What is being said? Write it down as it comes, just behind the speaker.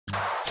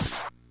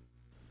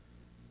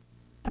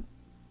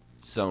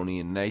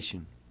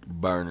SonianNation,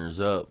 burners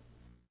up.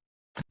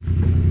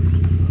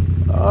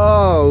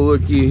 Oh,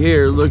 looky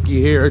here,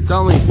 looky here. It's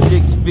only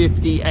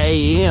 6:50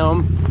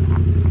 a.m.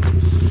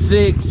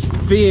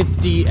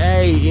 6:50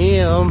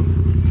 a.m.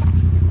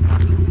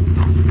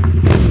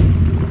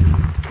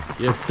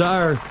 Yes,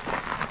 sir.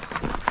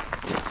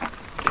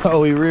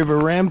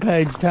 OcoeeRiver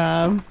rampage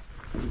time.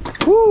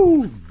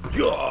 Woo!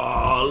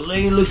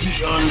 Golly,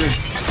 looky yonder.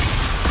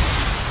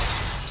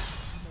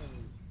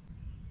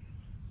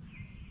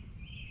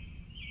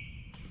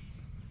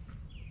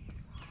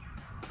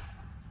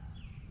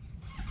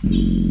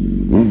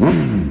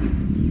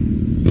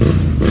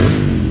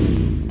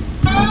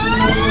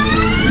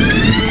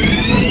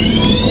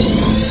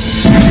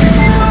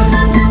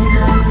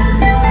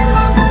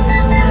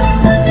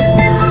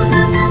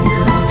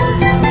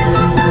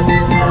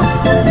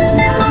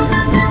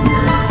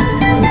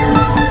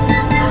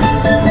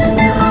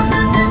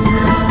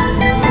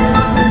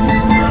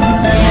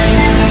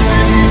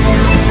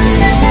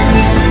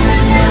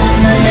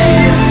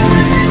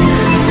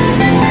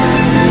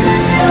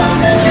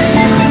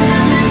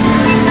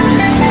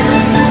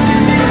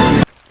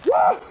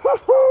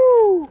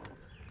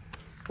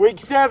 Week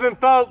 7,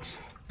 folks,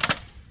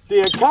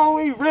 the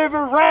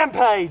OcoeeRiver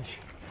rampage.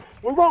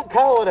 We won't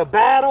call it a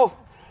battle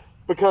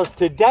because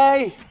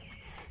today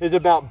is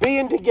about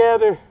being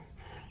together,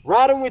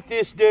 riding with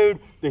this dude,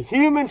 the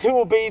humans who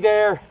will be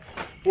there.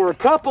 We're a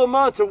couple of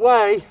months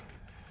away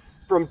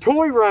from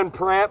toy run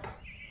prep.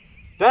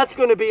 That's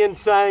going to be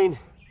insane.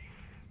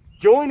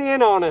 Join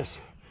in on us.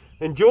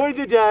 Enjoy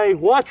the day.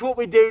 Watch what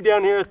we do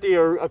down here at the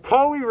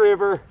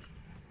OcoeeRiver.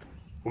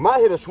 We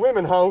might hit a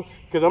swimming hole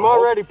because I'm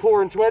already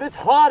pouring sweat. It's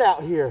hot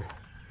out here.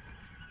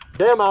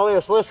 Damn my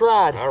list. Let's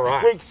ride. All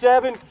right. Week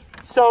 7,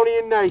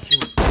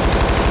 SonianNation.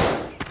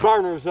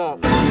 Burners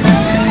up.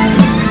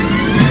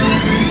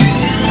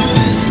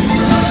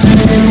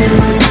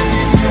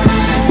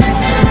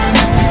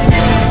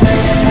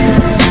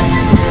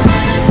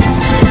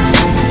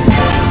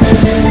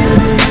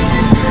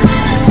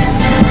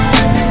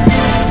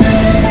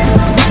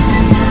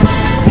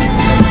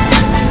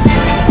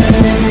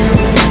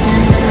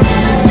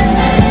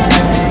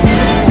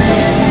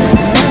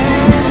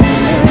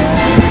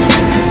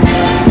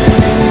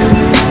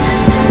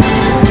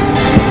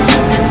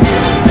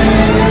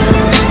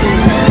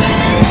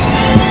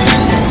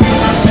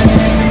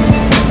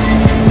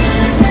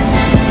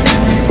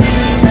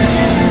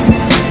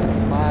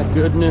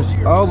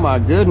 Oh my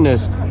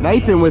goodness,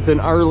 Nathan with an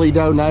early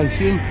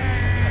donation.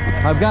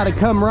 I've got to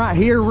come right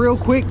here real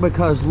quick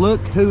because look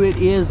who it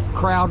is,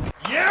 crowd.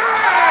 Yeah!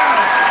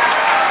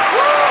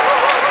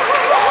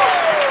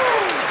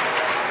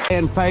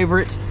 And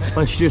favorites,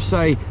 let's just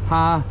say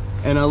hi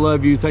and I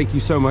love you. Thank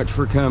you so much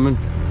for coming.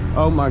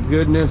 Oh my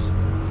goodness,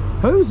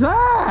 who's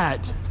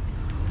that?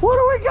 What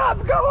do we got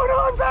going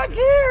on back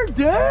here,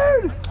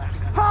 dude?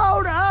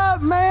 Hold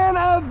up, man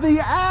of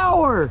the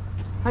hour.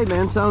 Hey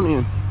man,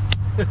 Sonian.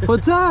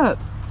 What's up?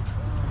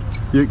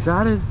 You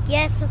excited?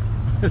 Yes.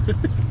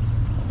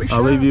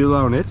 I'll leave you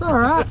alone. It's all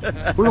right.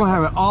 We're gonna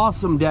have an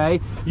awesome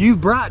day.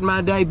 You've brightened my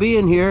day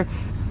being here,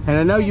 and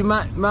I know you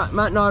might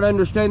not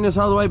understand this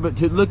all the way, but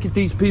to look at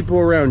these people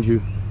around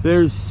you.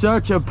 There's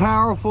such a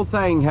powerful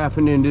thing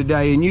happening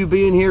today, and you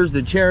being here is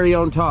the cherry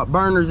on top.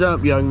 Burners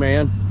up, young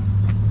man.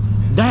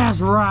 That's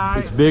right.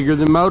 It's bigger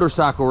than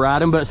motorcycle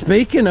riding. But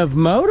speaking of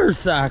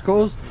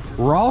motorcycles,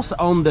 Ross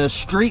on the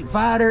Street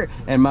Fighter,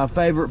 and my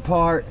favorite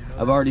part,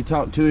 I've already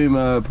talked to him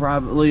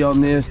privately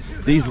on this.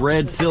 These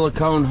red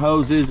silicone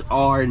hoses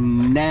are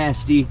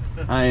nasty.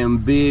 I am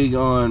big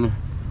on,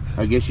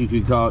 I guess you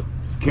could call it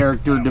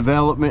character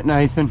development,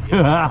 Nathan.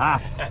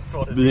 That's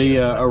what it the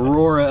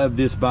Aurora of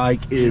this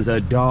bike is a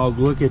dog.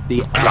 Look at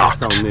the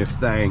ass on this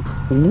thing.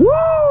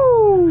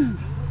 Woo!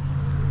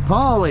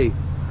 Paulie,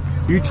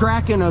 you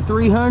tracking a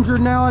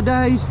 300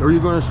 nowadays? Or are you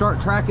going to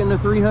start tracking the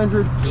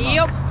 300?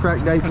 Yep.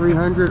 Track day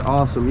 300?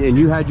 Awesome. And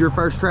you had your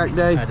first track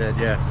day? I did,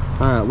 yeah.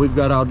 All right, we've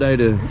got all day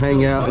to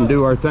hang out and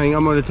do our thing.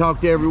 I'm going to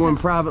talk to everyone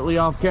privately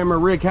off camera.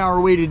 Rick, how are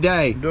we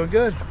today? Doing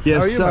good. Yes,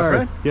 how are you, sir. my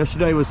friend?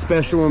 Yesterday was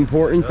special,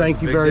 important.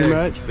 Thank you very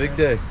much. Big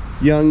day.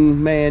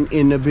 Young man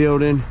in the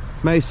building.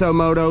 Meso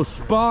Moto,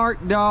 Spark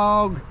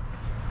Dog.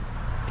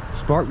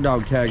 Spark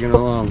Dog tagging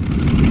along.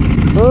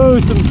 Oh,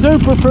 some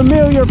super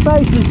familiar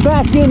faces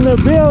back in the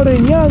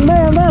building. Young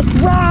man, let's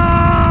ride!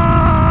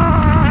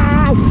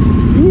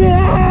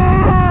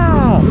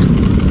 Yeah!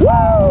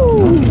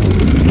 Woo!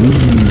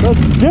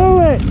 Let's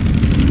do it!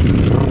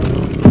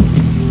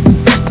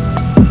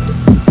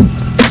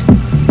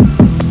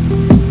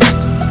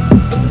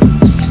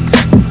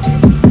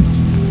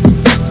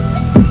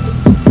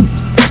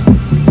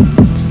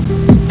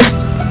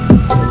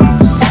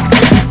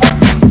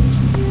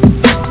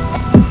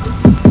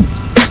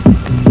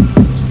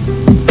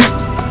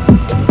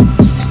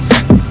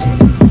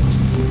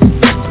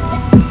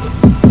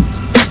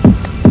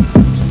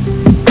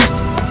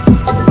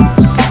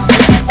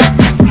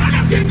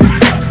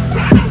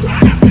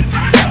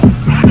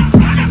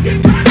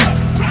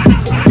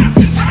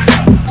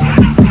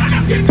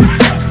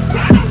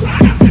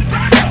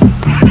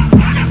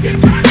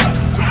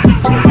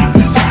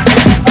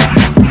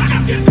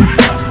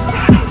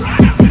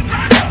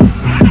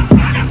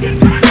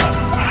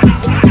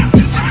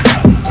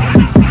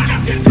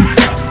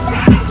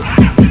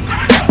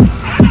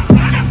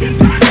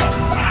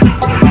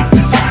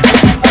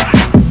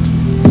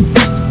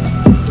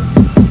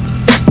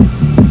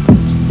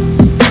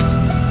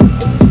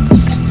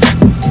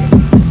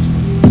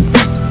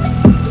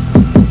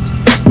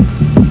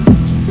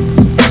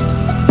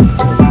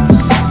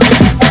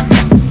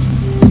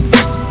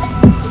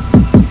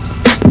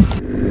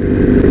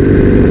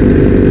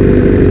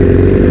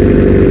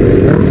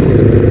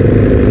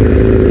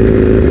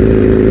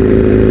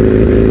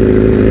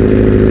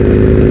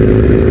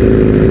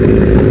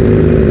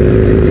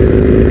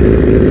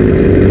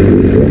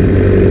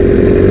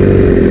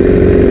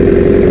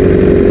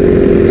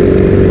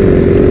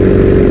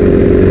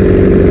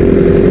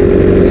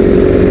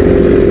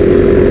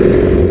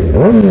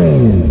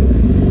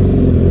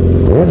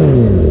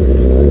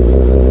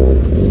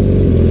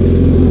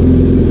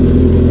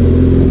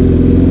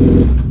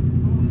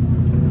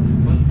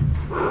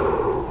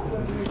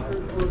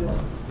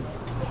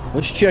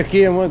 check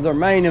in with our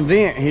main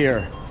event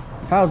here.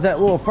 How's that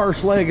little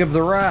first leg of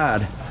the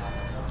ride?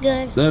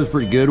 Good. That was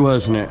pretty good,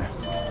 wasn't it?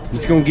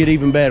 It's gonna get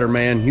even better,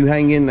 man. You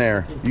hang in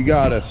there. You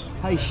got us.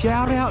 Hey,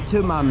 shout out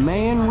to my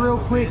man real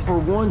quick for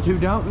ones who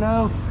don't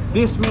know.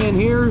 This man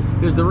here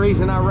is the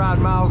reason I ride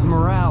Miles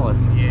Morales.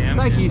 Yeah.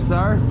 Thank you,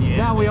 sir. Yeah,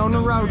 now we on the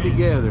road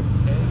together.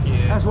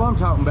 Yeah. That's what I'm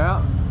talking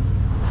about.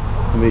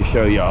 Let me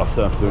show y'all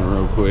something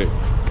real quick.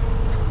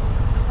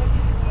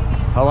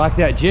 I like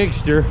that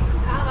jigster.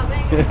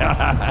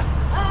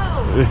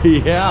 Oh,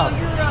 Yeah,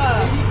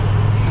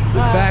 you're the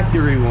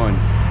factory one.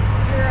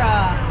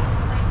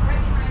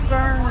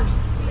 Burners.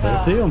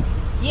 That's him.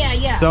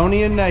 Yeah.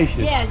 SonianNation.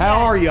 Yes, How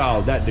yes. are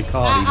y'all? That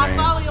Ducati, I man.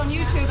 follow you on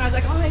YouTube and I was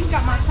like, oh, he's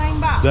got my same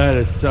bike. That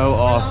is so I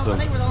awesome.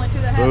 think we're the only two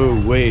that have Ooh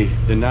it. wee,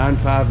 the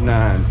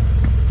 959.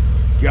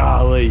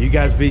 Golly, you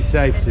guys be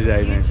safe It's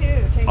today, you man. too.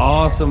 Take care.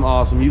 Awesome,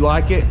 awesome. You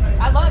like it?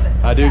 I love it.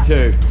 I do Yeah.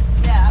 too.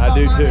 Yeah, I bought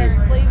do mine too. there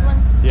in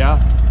Cleveland,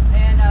 Yeah,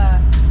 and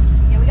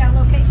yeah, we got a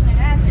location in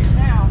Athens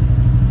now,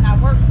 and I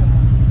work for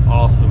them.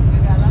 awesome.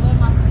 You guys, I love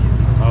my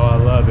Suzuki. Oh, I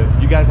love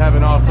it. You guys have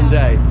an awesome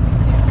day.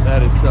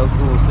 That is so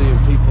cool seeing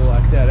people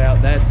like that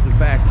out. That's the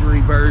factory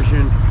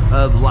version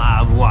of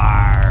live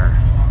wire.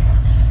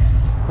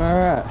 All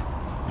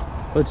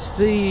right, let's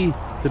see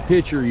the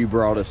picture you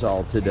brought us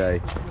all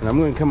today. And I'm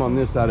going to come on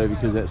this side of you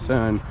because that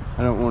sun,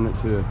 I don't want it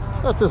to.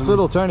 Got this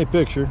little tiny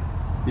picture.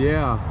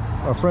 Yeah,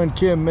 Our friend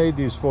Kim made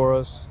these for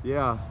us.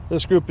 yeah.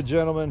 This group of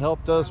gentlemen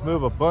helped us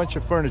move a bunch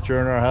of furniture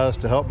in our house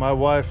to help my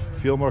wife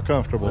feel more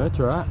comfortable. That's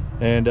right.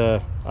 And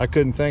I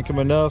couldn't thank them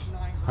enough.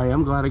 Hey,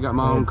 I'm glad I got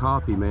my own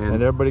copy, man.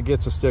 And everybody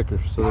gets a sticker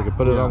so they can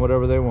put it Yeah. on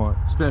whatever they want.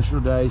 Special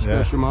day,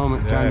 special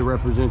moment, Yeah. kind of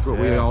represents what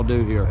we Yeah. all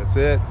do here. That's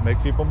it.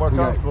 Make people more We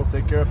got- comfortable.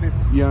 Take care of people.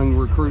 Young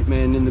recruit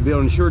man in the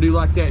building. Sure do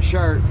like that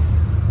shirt.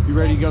 You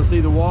ready to go see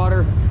the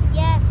water?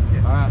 Yes.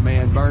 All right,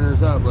 man.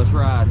 Burners up. Let's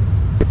ride.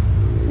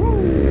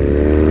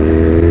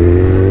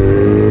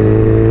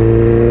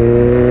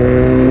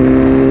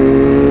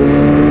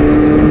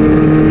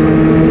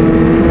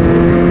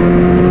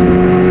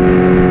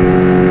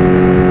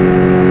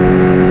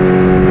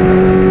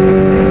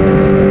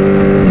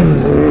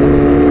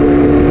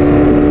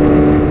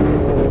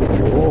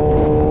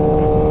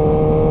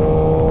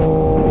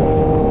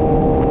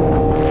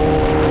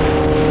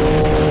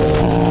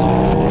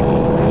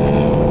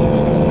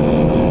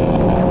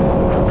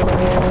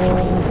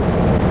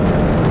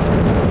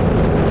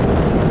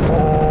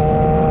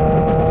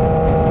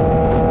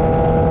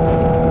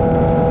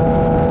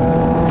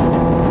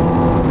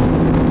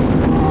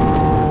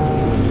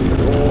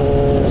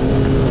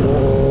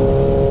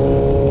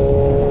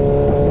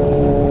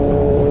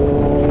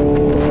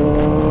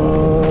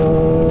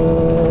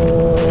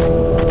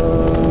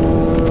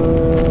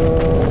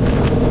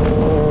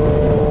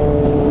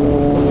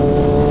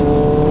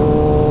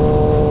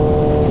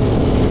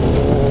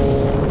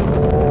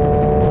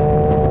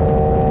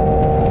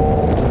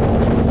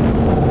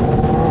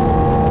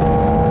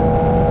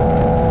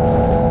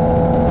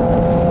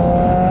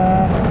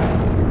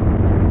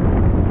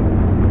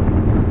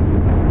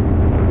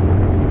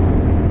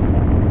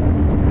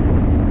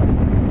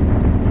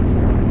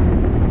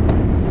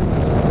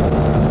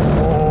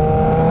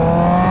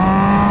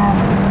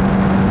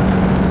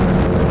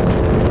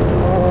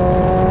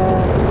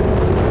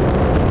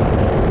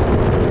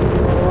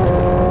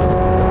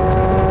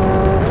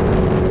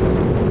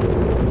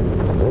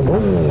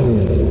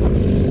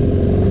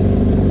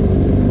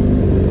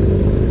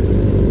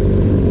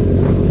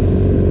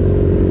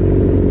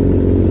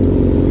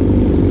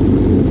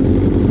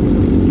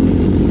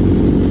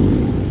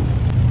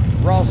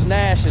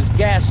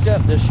 Gassed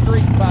up the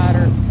Street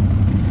Fighter.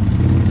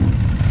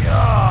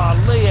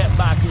 Golly, that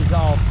bike is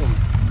awesome.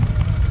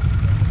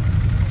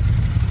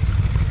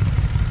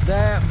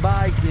 That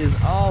bike is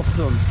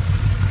awesome.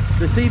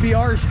 The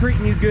CBR is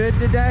treating you good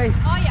today?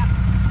 Oh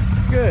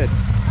yeah. Good.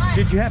 Nice.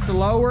 Did you have to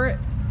lower it?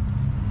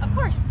 Of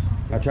course.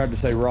 I tried to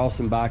say Ross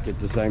and bike at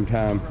the same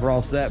time.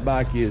 Ross, that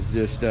bike is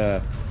just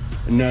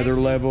another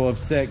level of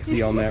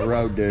sexy on that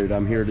road, dude.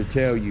 I'm here to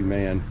tell you,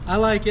 man. I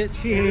like it.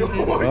 She hates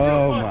it.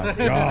 Oh my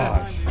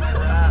gosh.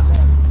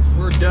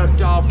 We're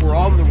ducked off. We're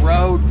on the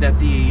road that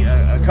the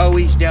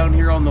Ocoee's down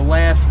here on the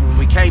left. When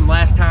we came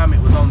last time,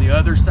 it was on the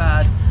other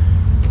side.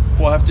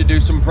 We'll have to do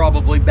some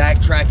probably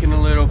backtracking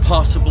a little,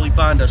 possibly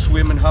find a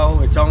swimming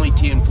hole. It's only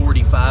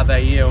 10:45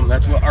 a.m.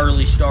 That's what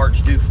early starts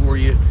do for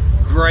you.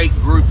 Great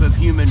group of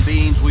human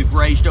beings. We've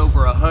raised over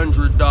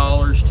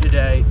 $100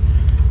 today.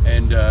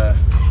 And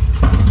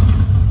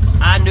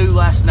I knew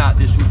last night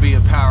this would be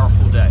a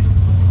powerful day.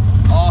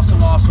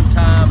 Awesome, awesome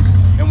time.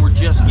 And we're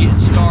just getting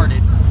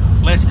started.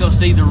 Let's go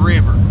see the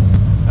river.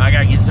 I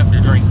gotta get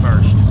something to drink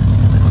first.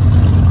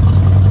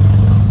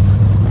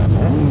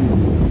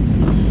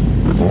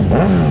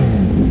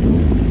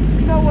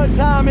 You know what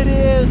time it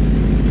is?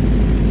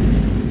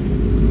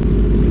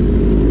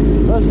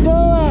 Let's do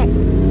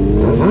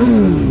it!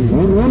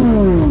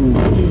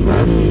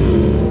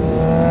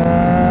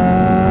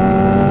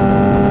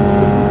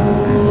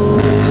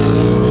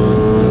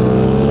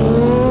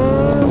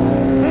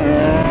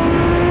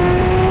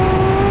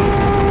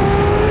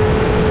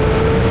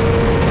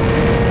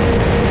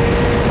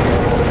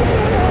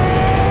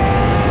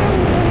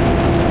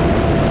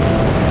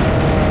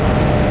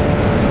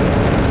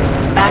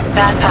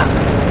 that up.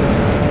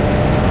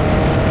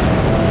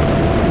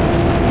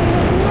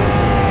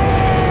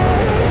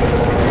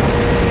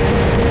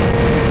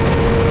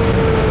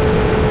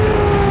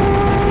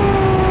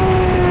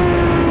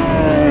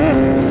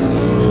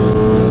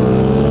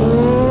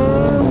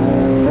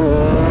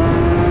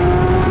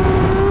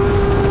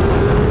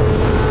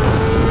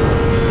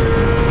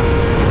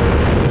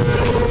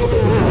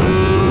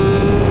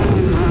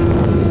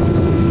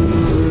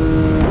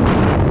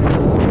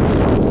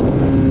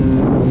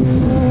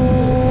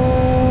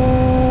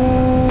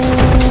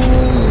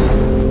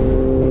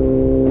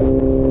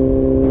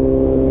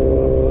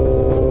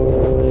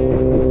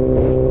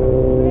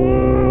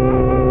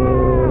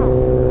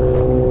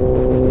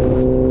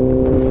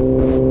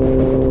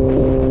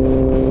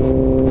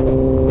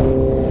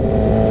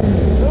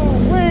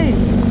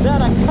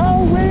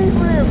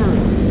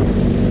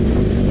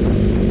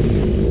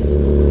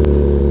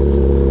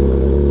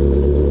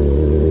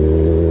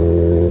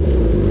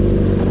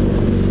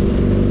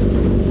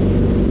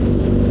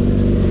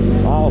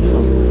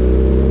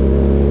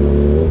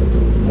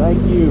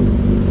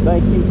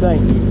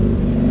 Thank you.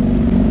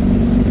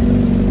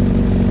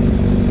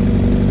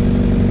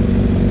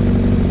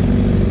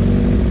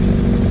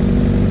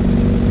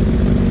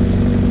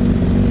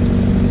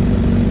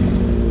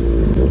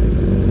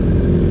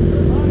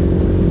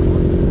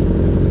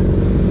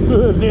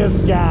 Look at this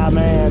guy,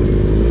 man.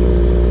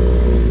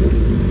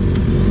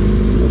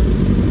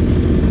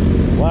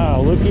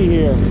 Wow, looky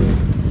here.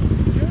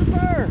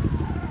 Cooper!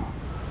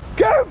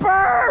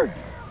 Cooper!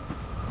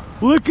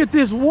 Look at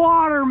this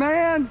water,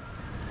 man.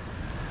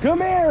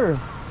 Come here.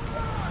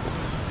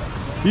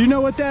 You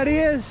know what that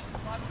is?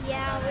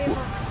 Yeah,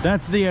 river.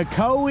 That's the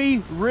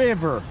Ocoee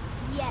River.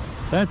 Yes.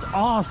 That's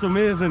awesome,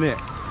 isn't it?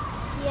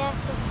 Yes.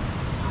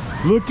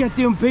 Look at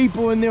them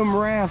people in them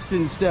rafts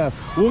and stuff.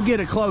 We'll get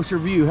a closer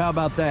view. How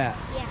about that?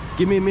 Yeah.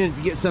 Give me a minute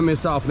to get some of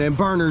this off, man.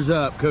 Burners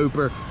up,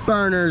 Cooper.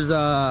 Burners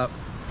up.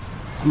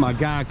 It's my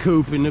guy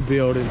Coop in the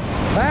building.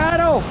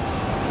 Paddle!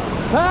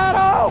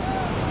 Paddle!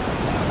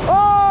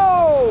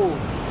 Oh!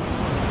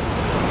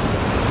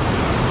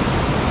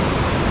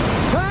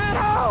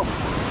 Paddle!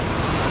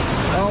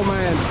 Oh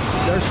man,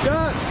 they're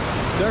stuck.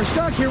 They're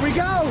stuck. Here we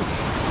go.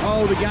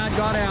 Oh, the guy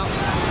got out.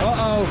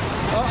 Uh-oh.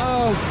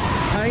 Uh-oh.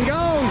 Hang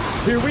on.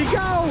 Here we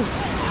go.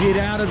 Get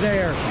out of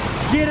there.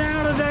 Get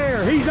out of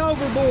there. He's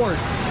overboard.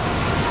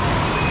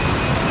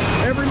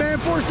 Every man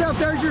for himself.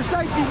 There's your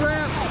safety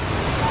wrap.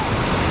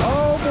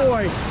 Oh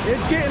boy.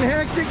 It's getting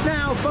hectic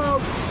now,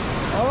 folks.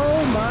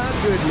 Oh my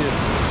goodness.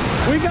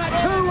 We got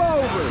 2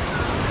 over.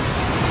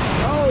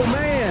 Oh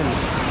man.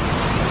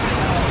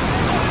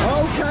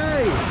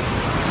 Okay.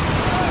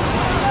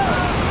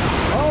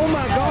 Oh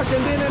my gosh,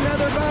 and then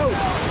another boat.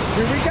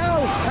 Here we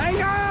go.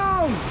 Hang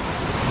on.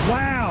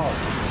 Wow.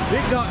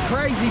 It got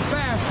crazy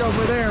fast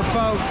over there,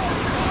 folks.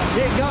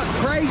 It got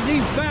crazy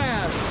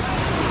fast.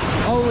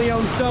 Only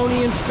on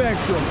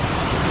SonianSpectrum.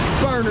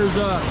 Burners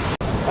up.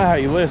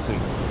 Hey, listen.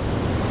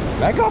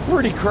 That got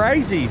pretty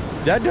crazy.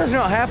 That does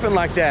not happen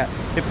like that.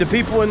 If the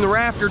people in the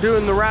raft are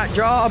doing the right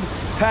job,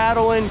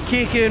 paddling,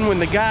 kicking, when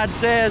the guide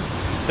says,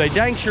 they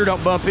dang sure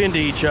don't bump into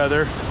each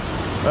other.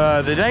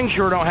 They dang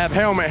sure don't have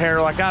helmet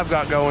hair like I've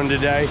got going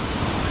today.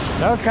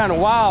 That was kind of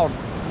wild.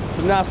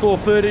 Some nice little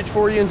footage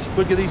for you. And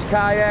look at these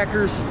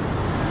kayakers.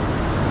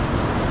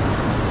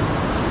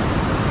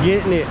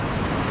 Getting it.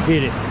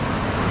 Hit it.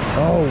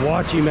 Oh,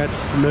 watch him. That's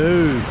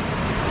smooth.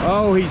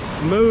 Oh, he's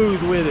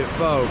smooth with it,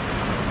 folks.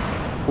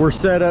 We're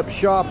set up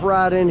shop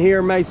right in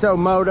here. Meso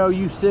Moto,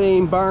 you see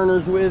him.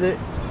 Burners with it.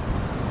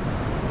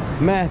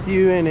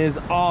 Matthew and his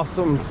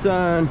awesome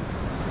son.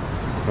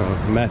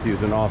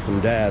 Matthew's an awesome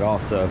dad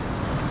also.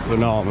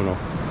 Phenomenal.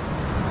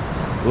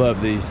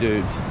 Love these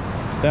dudes.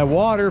 That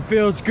water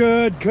feels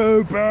good,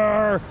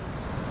 Cooper.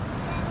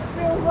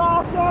 Feels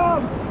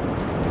awesome.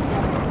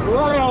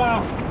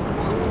 Whoa.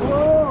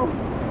 Whoa.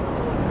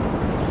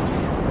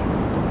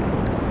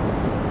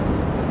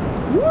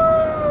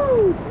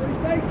 Woo! What do you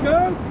think,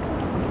 Coop?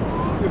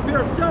 It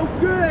feels so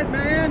good,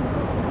 man.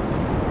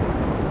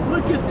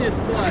 Look at this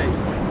place.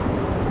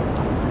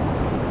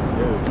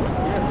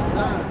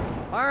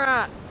 All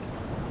right.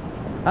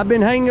 I've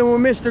been hanging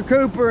with Mr.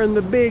 Cooper and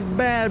the big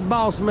bad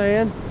boss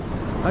man.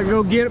 I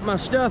go get my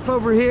stuff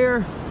over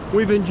here.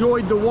 We've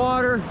enjoyed the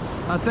water.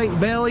 I think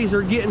bellies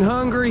are getting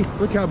hungry.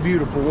 Look how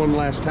beautiful one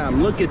last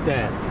time. Look at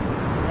that.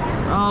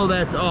 Oh,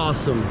 that's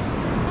awesome.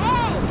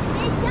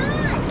 Hey,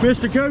 John.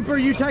 Mr. Cooper,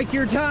 you take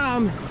your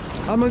time.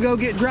 I'm gonna go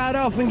get dried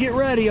off and get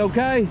ready,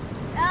 okay?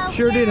 Okay.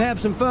 Sure did have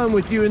some fun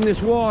with you in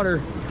this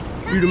water.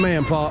 You the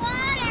man, Pop.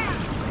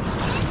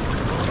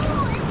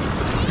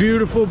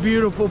 Beautiful,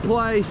 beautiful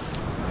place.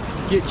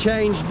 Get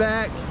changed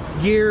back,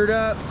 geared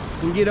up,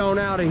 and get on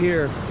out of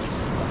here.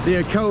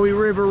 The Ocoee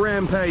River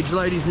Rampage,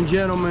 ladies and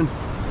gentlemen.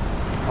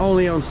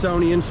 Only on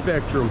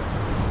SonianSpectrum.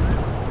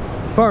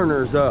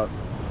 Burners up.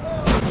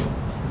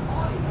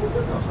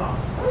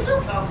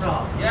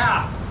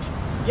 Yeah.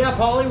 Yeah,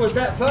 Paulie, was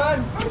that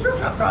fun? It was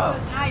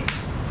nice.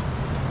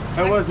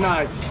 That was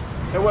nice.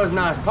 It was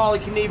nice. Polly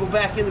Knievel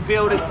back in the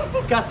building.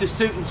 Got the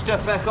suit and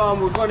stuff back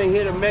on. We're going to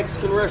hit a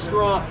Mexican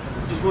restaurant.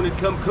 Just wanted to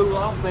come cool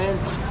off, man.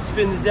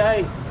 Spend the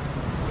day.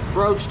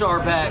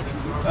 Roadstar back.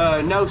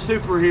 No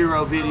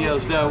superhero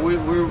videos though.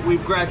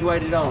 We've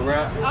graduated on,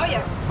 right? Oh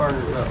yeah.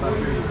 Burners up. I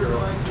hear you,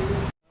 girl.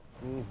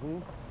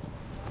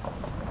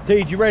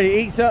 Teed, you ready to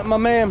eat something, my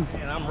man?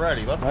 Man, I'm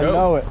ready. Let's go. I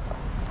know it.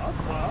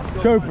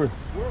 Cooper,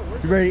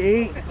 you ready to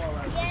eat?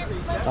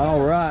 Yes, All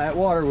right, that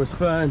water was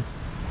fun.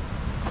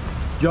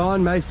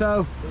 John,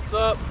 Meso, What's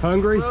up?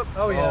 hungry? What's up?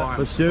 Oh yeah.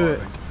 Let's do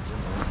it.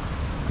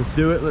 Let's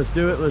do it. Let's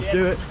do it. Let's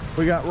do it.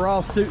 We got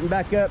Ross suiting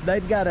back up.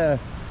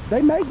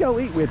 They may go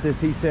eat with us,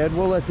 he said.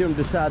 We'll let him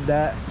decide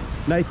that.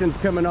 Nathan's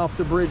coming off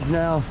the bridge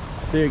now.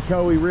 The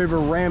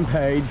OcoeeRiver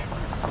Rampage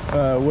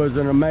was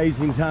an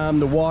amazing time.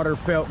 The water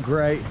felt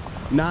great.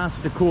 Nice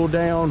to cool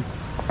down.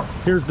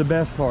 Here's the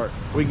best part.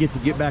 We get to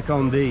get back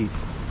on these.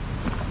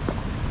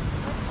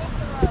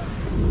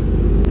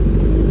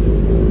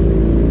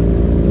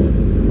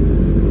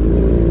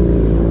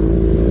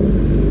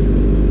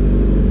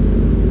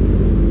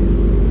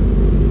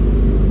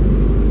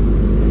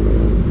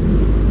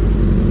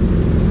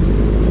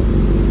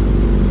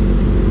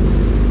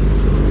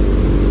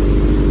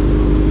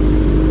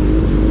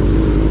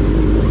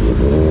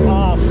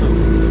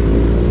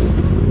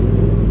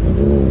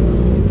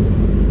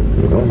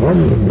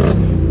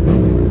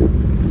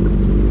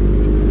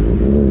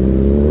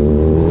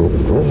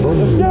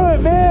 Let's do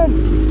it,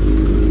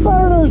 man!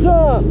 Burners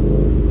up!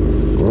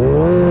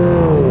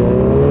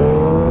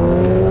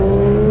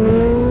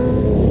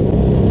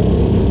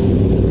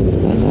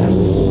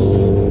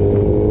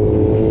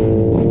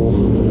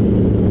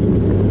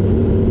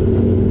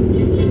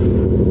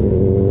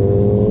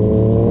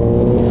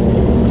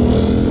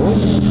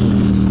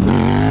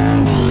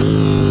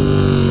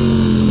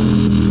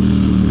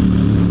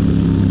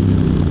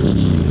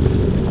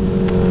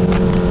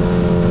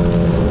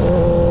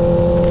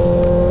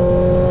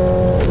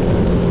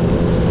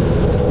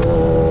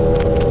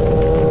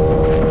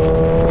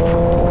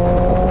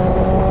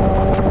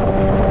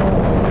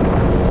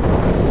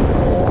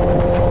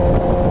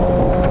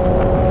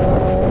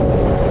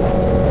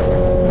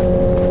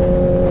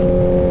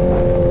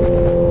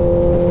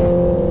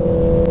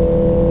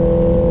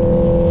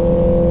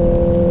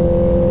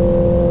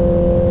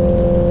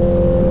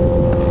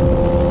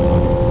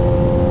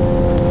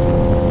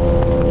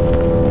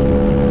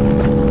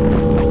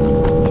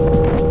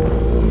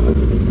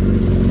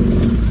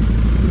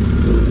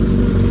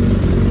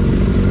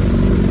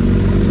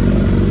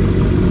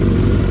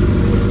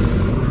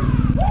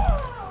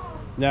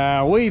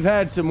 Now, we've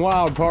had some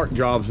wild park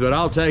jobs, but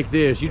I'll take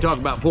this. You talk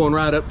about pulling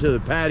right up to the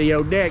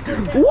patio deck.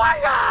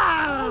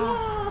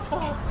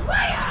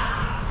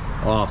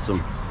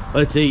 Awesome.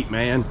 Let's eat,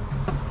 man.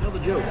 What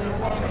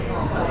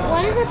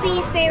is a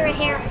bee's favorite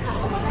haircut?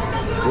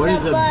 What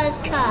is The a buzz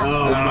cut.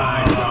 Oh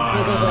my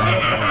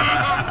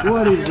God.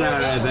 What is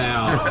that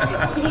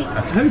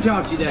about? Who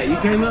taught you that? You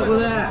came up with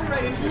that?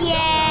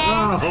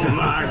 Yeah. Oh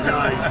my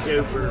gosh,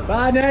 super.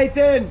 Bye,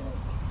 Nathan.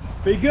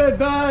 Be good,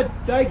 bud.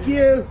 Thank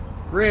you.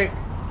 Rick,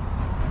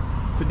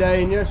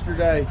 today and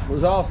yesterday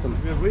was awesome.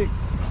 Good week.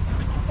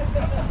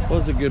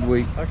 Was a good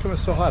week. How come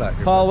it's so hot out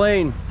here?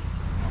 Colleen,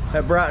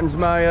 that brightens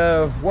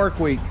my work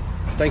week.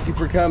 Thank you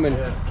for coming.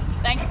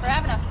 Thank you for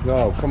having us.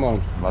 Oh, come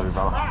on. Love you,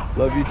 brother.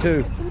 Love you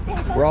too.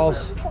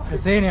 Ross, Good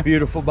seeing you.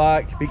 beautiful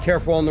bike. Be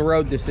careful on the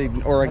road this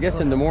evening, or I guess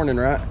in the morning,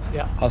 right?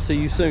 Yeah. I'll see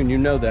you soon. You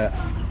know that.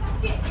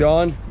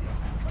 John,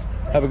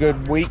 have a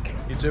good week.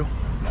 You too.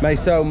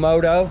 Meso,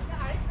 Moto,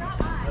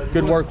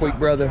 good work week,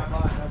 brother.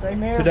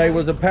 Today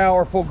was a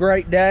powerful,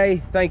 great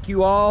day. Thank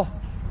you all.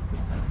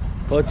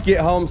 Let's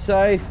get home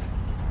safe.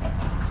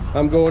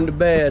 I'm going to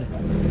bed.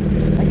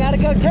 I gotta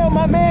go tell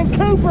my man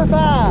Cooper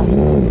bye.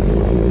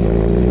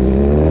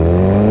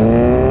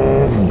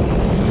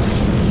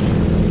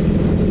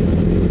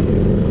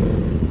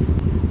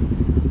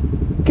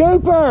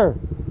 Cooper,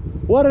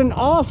 what an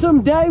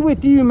awesome day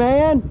with you,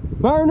 man.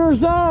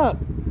 Burners up.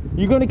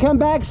 You gonna come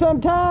back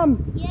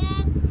sometime?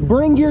 Yes.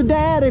 Bring your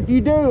dad if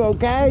you do,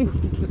 okay?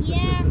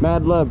 Yeah.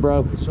 Mad love,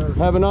 bro.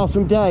 Have an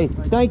awesome day.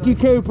 Thank you,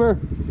 Cooper.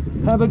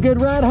 Have a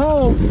good ride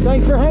home.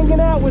 Thanks for hanging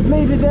out with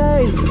me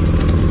today.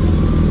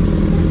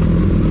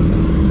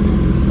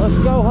 Let's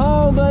go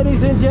home,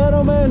 ladies and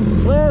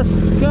gentlemen. Let's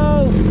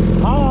go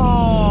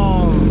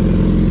home.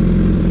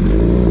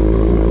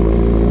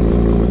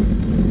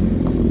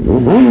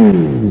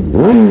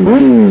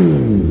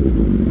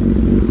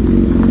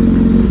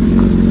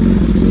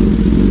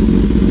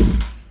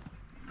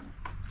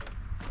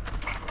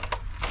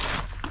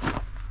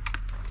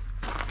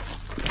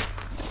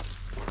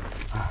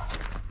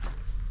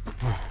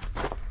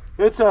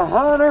 It's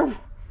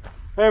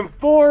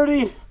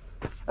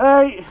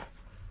 148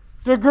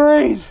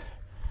 degrees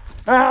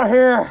out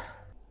here.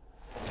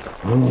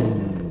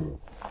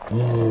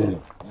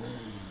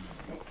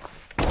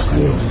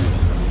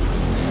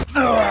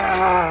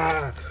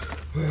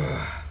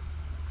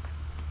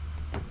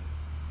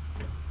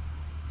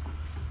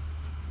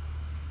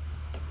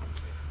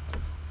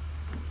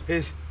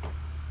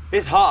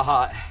 It's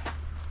hot.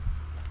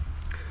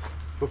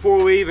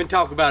 Before we even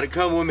talk about it,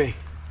 come with me.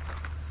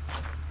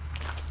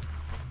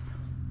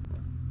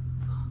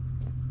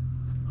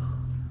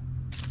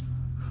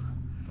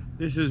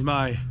 This is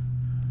my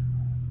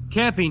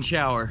camping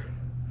shower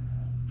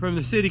from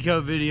the City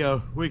Code video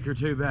a week or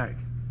two back.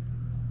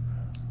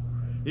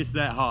 It's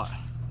that hot.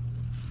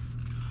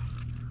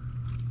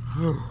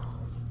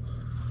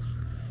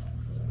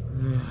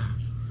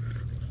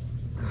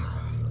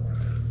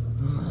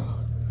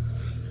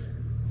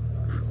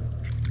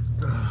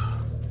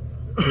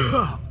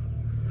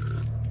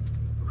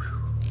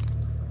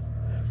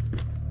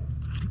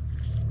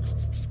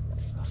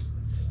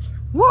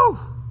 Woo!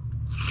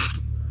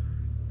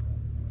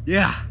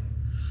 Yeah.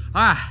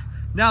 All right,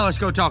 now let's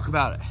go talk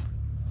about it.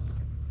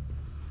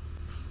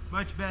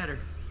 Much better.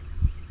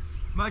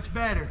 Much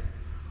better.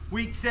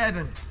 Week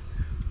 7.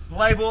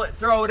 Label it,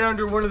 throw it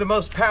under one of the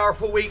most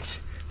powerful weeks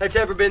that's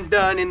ever been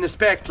done in the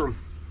Spectrum.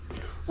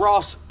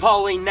 Ross,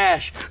 Pauline,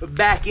 Nash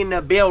back in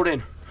the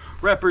building,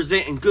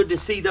 representing. Good to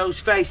see those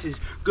faces.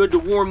 Good to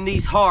warm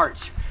these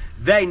hearts.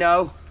 They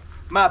know,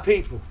 my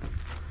people.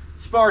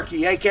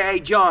 Sparky, aka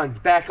John,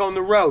 back on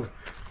the road.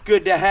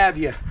 Good to have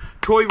you.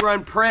 Toy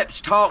run preps,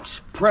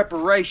 talks,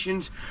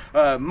 preparations,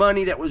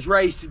 money that was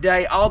raised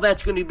today, all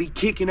that's going to be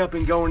kicking up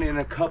and going in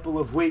a couple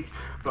of weeks.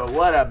 But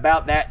what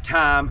about that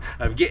time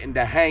of getting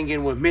to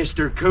hanging with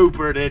Mr.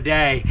 Cooper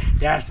today?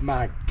 That's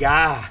my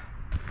guy.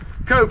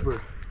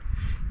 Cooper,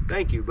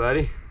 thank you,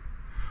 buddy.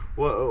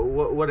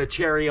 What a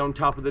cherry on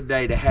top of the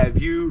day to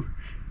have you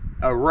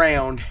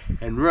around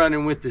and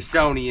running with the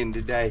Sonian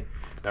today.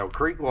 Now,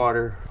 creek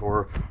water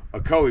or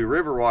Ocoee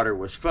River water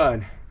was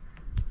fun.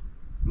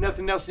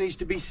 Nothing else needs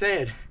to be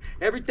said.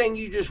 Everything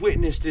you just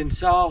witnessed and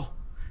saw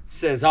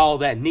says all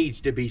that needs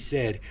to be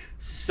said.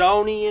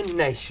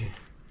 SonianNation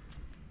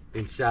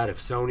inside of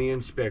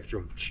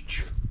SonianSpectrum.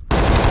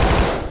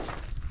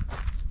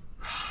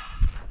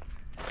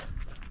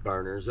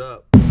 Burners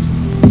up.